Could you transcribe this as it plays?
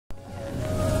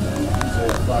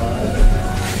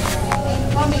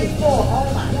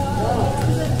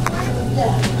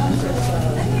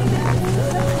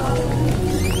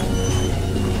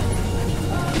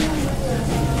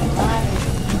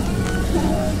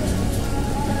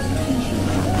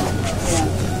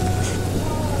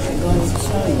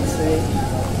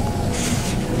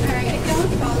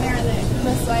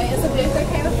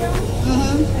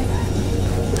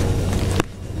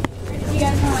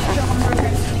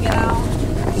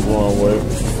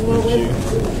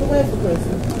wait for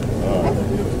Christmas.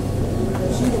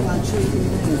 She was my children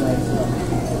anyway, so.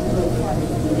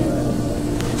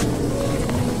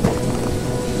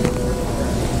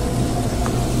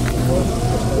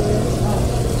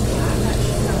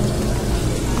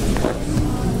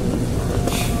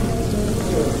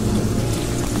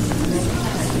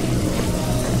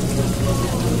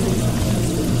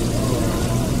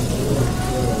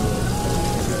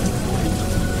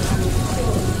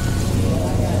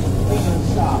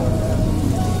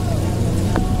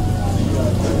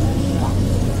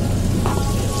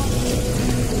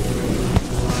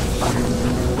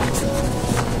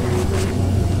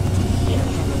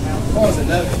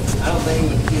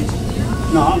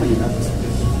 No, I'm eating that.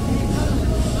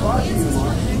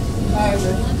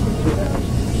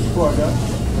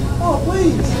 Oh,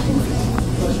 please.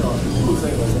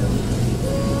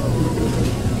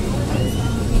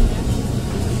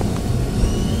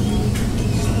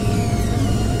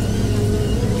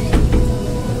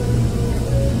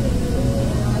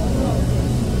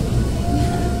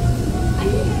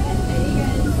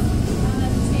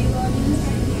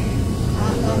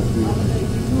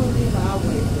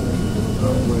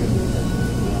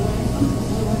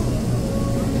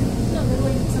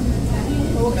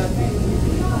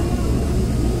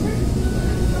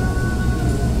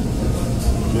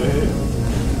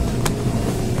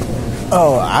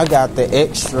 Oh, I got the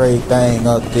X-ray thing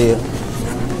up there.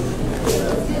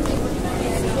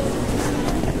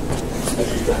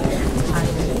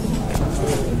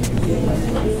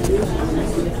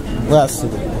 Well, I see. I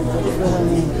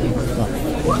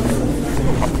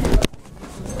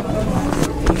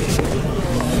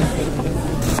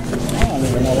don't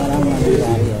even know what I'm gonna do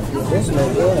out here. This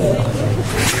looks good.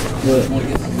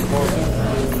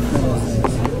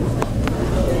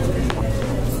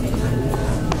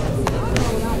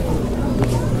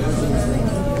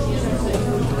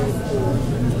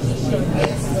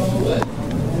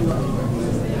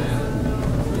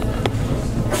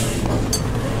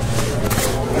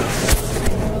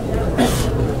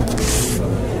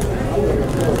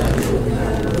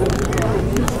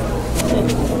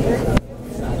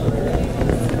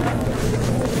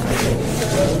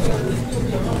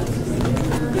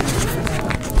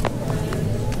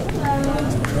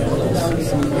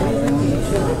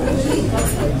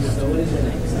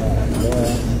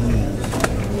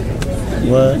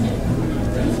 What?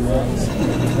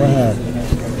 What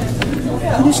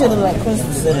happened? You should have let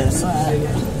Christmas sit inside.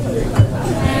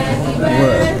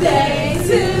 What?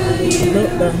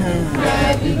 Look behind.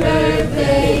 Happy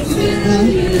birthday to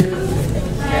you.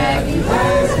 Happy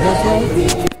birthday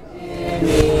to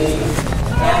you.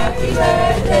 Happy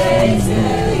birthday to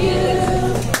you.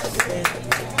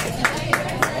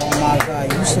 Oh my God,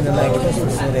 you should have let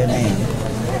Christmas sit in there.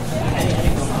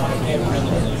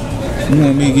 You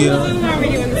want me to get on? How are we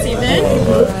doing this evening?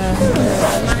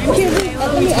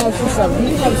 Let me ask you something.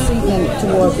 You have seating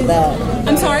towards the back.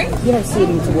 I'm sorry? You have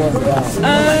seating towards the back.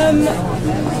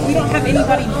 We don't have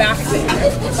anybody back there.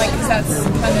 Like, 'cause that's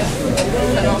kind of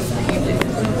cut off for you.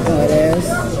 Oh, it is?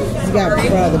 You got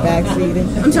further back seating?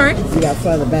 I'm sorry? You got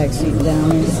further back seating down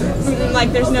there?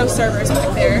 Like, there's no servers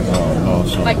back there.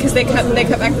 Like, 'cause they cut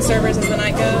back the servers as the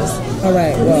night goes. All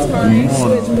right, well,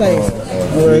 switch place.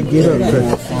 All right, get up, Chris.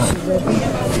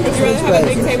 Would you rather have a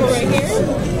big table right here?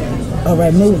 All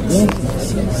right, move.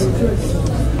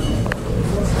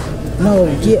 No,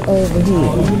 get over here.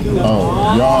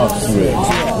 Oh, y'all switch.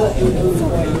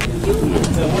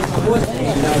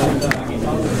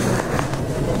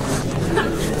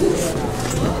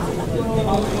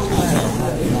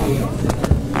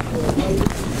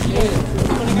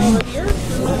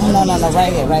 No, right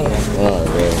here. All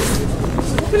right,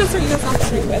 What can I start you guys off the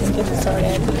street with to get you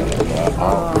started?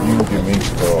 you give me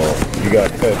you got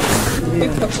Pepsi.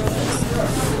 Big Coke.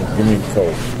 Give me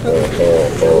Coke.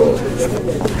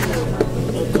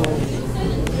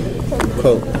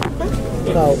 Coke.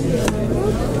 Go.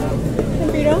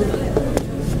 Burrito?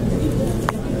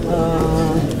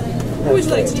 What would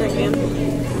you like to drink, ma'am?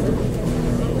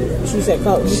 She said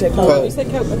Coke. You said Oh, Coke. you said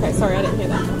Coke? Okay, sorry, I didn't hear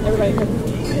that. Everybody heard.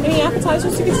 Any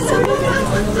appetizers to get started?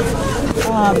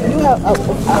 You have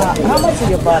how much of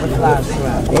your butterfly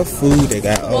shrimp? What food they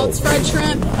got? Well, it's fried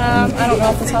shrimp. I don't know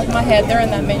off the top of my head. They're in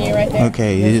that menu right there.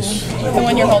 Okay, it's The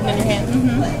one you're holding in your hand.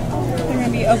 They're going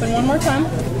to be open one more time.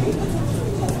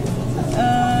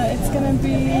 It's going to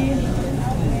be...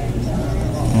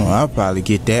 oh, I'll probably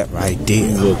get that right there.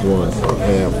 Just one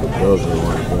half a dozen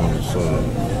right on the side.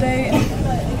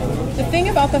 The thing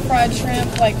about the fried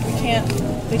shrimp, like, we can't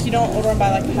Like you don't order them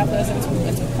by like half a dozen,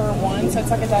 it's per one, so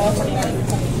it's like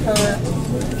 $1.49 per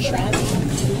shrimp.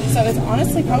 So it's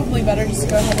honestly probably better just to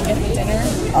go ahead and get the dinner.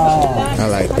 I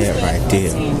like that right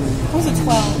there. It was a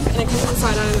 12, and it comes with a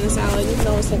side item and a salad. You can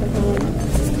always take them home.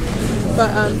 But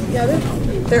yeah,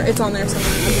 it's on there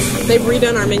somewhere. They've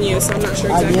redone our menu, so I'm not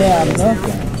sure exactly yeah, what it is I'm now.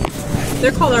 looking.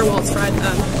 They're called our Waltz shrimp.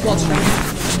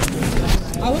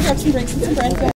 I'll go grab some drinks and some bread.